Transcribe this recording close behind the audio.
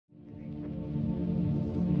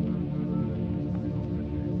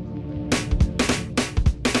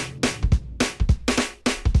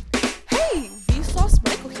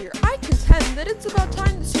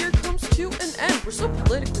so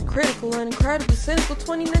politically critical and incredibly cynical,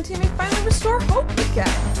 2019 may finally restore hope again.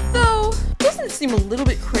 Though, doesn't it seem a little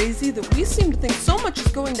bit crazy that we seem to think so much is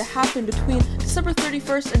going to happen between December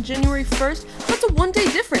 31st and January 1st? That's a one-day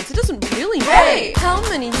difference. It doesn't really matter. Hey! How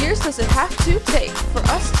many years does it have to take for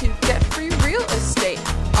us to get free real estate?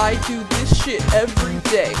 I do this shit every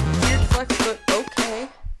day. Weird flex, but okay.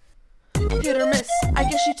 Hit or miss. I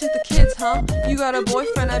guess you took the kids, huh? You got a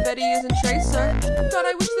boyfriend, I bet he isn't Tracer. God,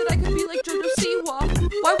 I wish that I could be like jojo siwa.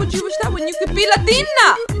 Why would you wish that when you could be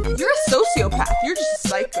Latina? You're a sociopath. You're just a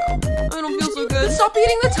psycho. I don't feel so good. Stop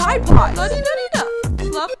eating the Tide Pods. La-di-da-di-da.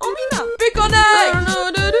 Love, omina. Bacon egg. I don't know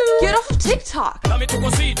what to do. Get off of TikTok. Dame tu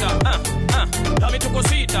cosita, dame tu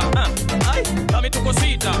cosita, ay, dame tu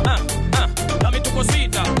cosita, dame tu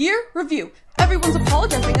cosita. Year review. Everyone's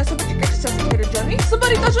apologizing as to what your ex-testicator, Jenny.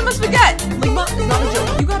 Somebody touch him, must forget. Lima is not a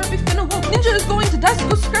joke. You gotta be finna woke. Ninja is going to die, so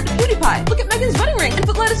go subscribe to PewDiePie. Look at Megan's wedding ring and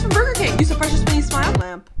put lettuce from Burger King. Use a precious when you smile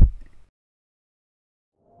lamp.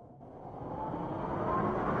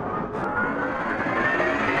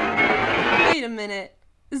 Wait a minute.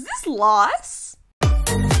 Is this loss?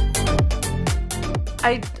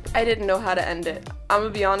 I didn't know how to end it. I'm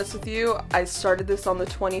gonna be honest with you. I started this on the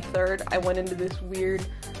 23rd. I went into this weird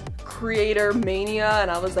creator mania and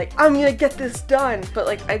I was like, I'm gonna get this done. But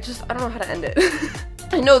like, I don't know how to end it.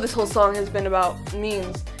 I know this whole song has been about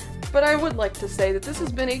memes, but I would like to say that this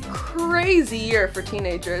has been a crazy year for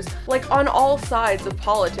teenagers. Like, on all sides of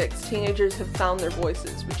politics, teenagers have found their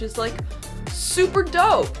voices, which is like super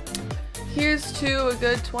dope. Here's to a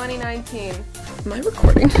good 2019. Am I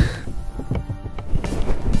recording?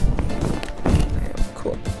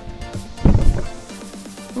 Cool.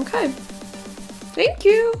 Okay. Thank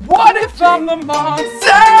you. What if I'm the monster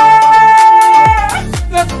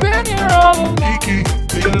that's been here all along? Geeky,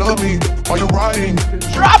 do you love me? Are you riding?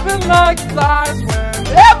 Dropping like flies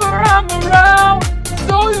whenever I'm around.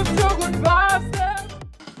 So you took advice.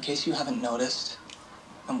 In case you haven't noticed,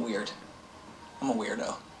 I'm weird. I'm a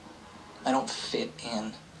weirdo. I don't fit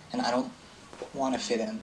in, and I don't want to fit in.